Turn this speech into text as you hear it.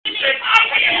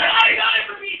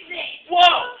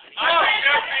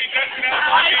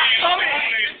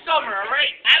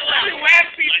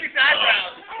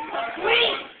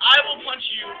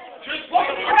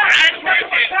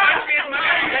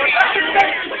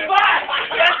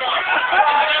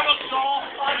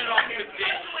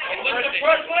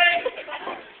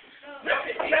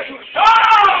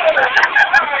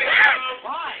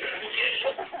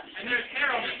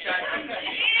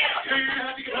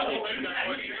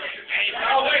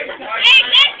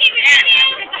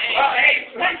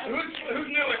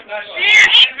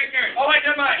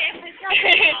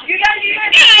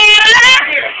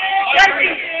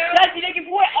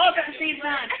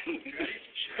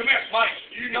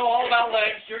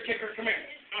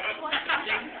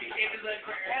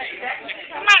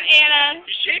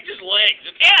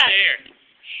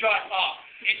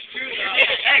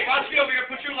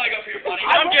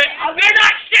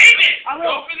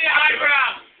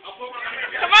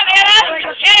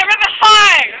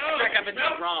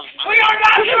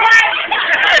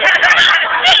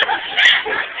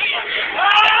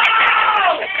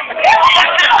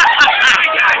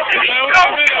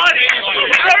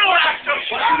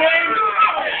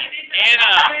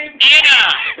Anna.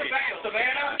 Savannah.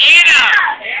 Anna.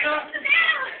 Anna.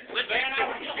 Savannah.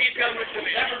 He's coming with me.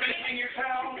 Never gonna sing your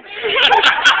town.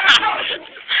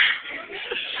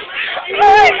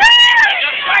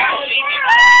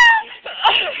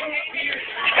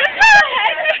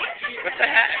 What's the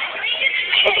hat?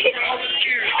 He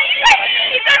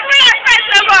took me out friend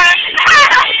so far.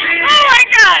 Oh my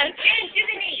god.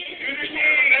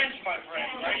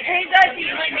 Hey, Dusty.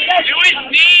 Do his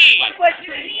knee.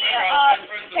 Question.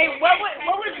 Hey, what was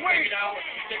worse?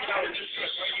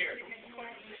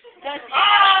 Dusty.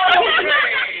 Oh!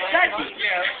 Dusty.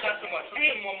 Yeah, that's so much. Let's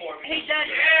give him one more. Hey, Dusty.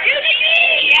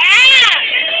 Yeah.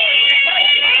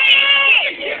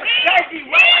 Dusty,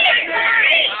 what was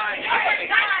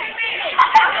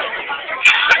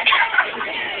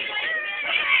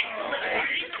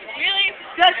Really?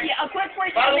 Dusty, a quick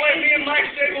question. By the way, me and Mike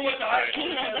Stable with the high school.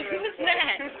 Who's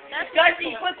that?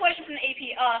 Dusty, quick question from the AP.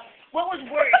 What was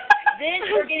worse, this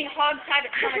or getting hog-tied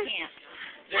at summer camp?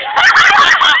 Yeah,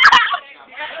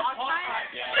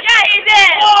 he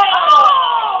did.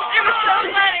 Oh! It was so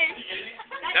funny.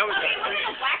 That was.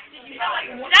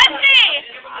 Dusty!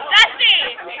 Dusty!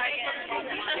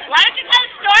 Why don't you tell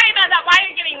a story about that? Why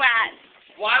you're getting waxed?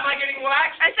 Why am I getting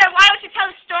waxed? I said, why don't you tell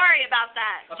a story about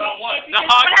that? About what? The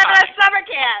hog What happened tie. at summer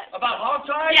camp? About hog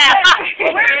ties? Yeah.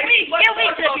 Where's me? Let's Get me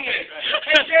talk to about me. this.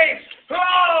 Hey, James.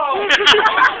 Oh!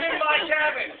 In my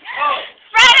cabin. Oh.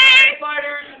 Friday!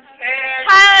 Fighters and...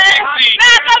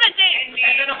 Matt, come and see.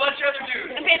 And then a bunch of other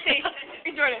dudes. And Pissy.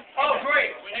 And Jordan. Oh,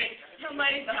 great.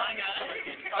 Somebody's behind us.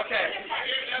 Okay.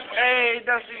 Hey,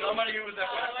 Dusty. Somebody who was that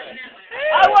way.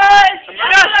 I was!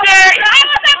 Dusty! I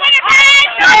was up with your friends!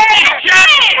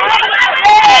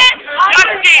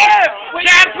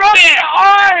 Dad broke your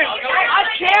arm! I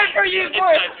cared for you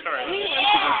for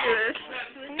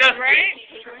Dusty.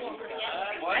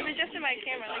 What? I've adjusted my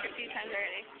camera like a few times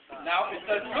already. Now it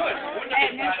does good.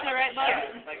 Hey, move to the right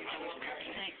button.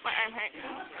 My arm hurts.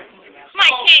 My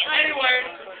Caitlin. Anyway,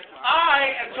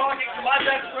 I am talking to my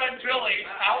best friend Billy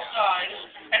outside,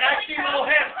 and I see little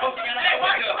heads poking out of the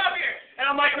window. And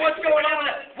I'm like, what's going on?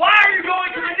 Why are you going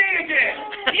to the knee again?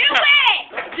 Do it!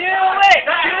 Do it!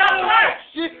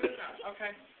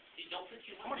 Okay.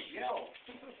 I'm going to yell.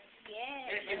 Yeah.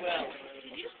 It will.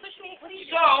 Did you just push me? What are you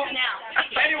So, doing now?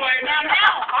 anyway,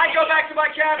 I go back to my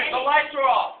cabin. The lights are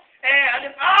off. And,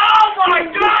 oh my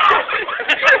God!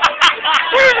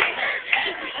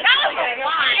 That was a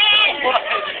lot.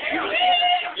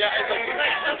 Yeah, it's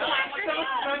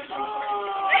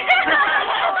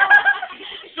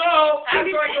So,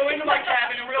 after I go into my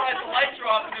cabin and realize the lights are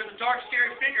off and there's a dark,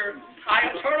 scary figure,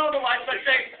 I turn on the lights and I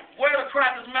say, where the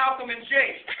crap is Malcolm and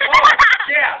Jake? Oh,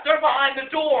 yeah, they're behind the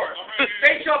doors.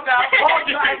 They jump out,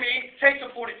 hog-tie me, takes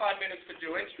them 45 minutes to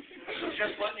do it.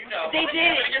 Just letting you know. They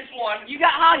did. Against one. You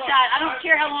got hog-tied. I don't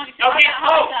care how long it takes. Okay. I got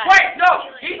Oh, hog-tied. wait, no.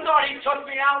 He thought he took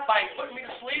me out by putting me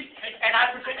to sleep, and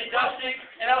I pretended Dusty,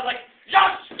 and I was like,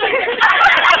 Dusty!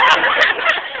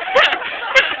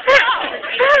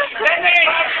 Then they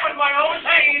tried me with my own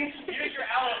jeans. Use your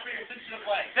aloe for your sensitive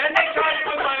leg. Then they tried me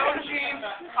with my own jeans.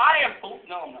 I am...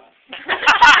 No, I'm not.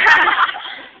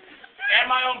 And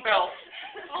my own belt.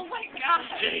 Oh my God.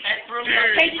 And threw me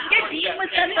Hey, did you get beaten with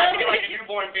It something? was like a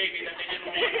newborn baby that they didn't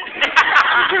make.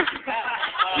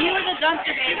 He was a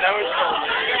dumpster baby. That was cool.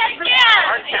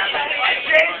 Yeah. Our cabin.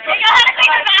 They got to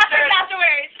take the bathroom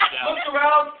afterwards. Looks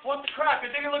around, what the crap?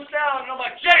 And then he looks down, and I'm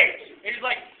like, James! And he's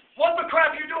like, what the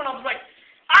crap are you doing? I was like,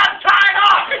 I'm tied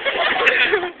up!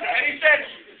 And he said,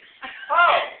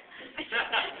 oh,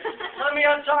 let me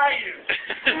untie you.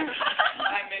 5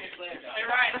 minutes later. Hey,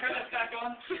 Ryan, turn this back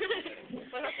on.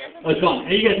 Oh, it's gone.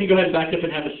 Hey, you guys can go ahead and back up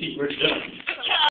and have a seat. We're done.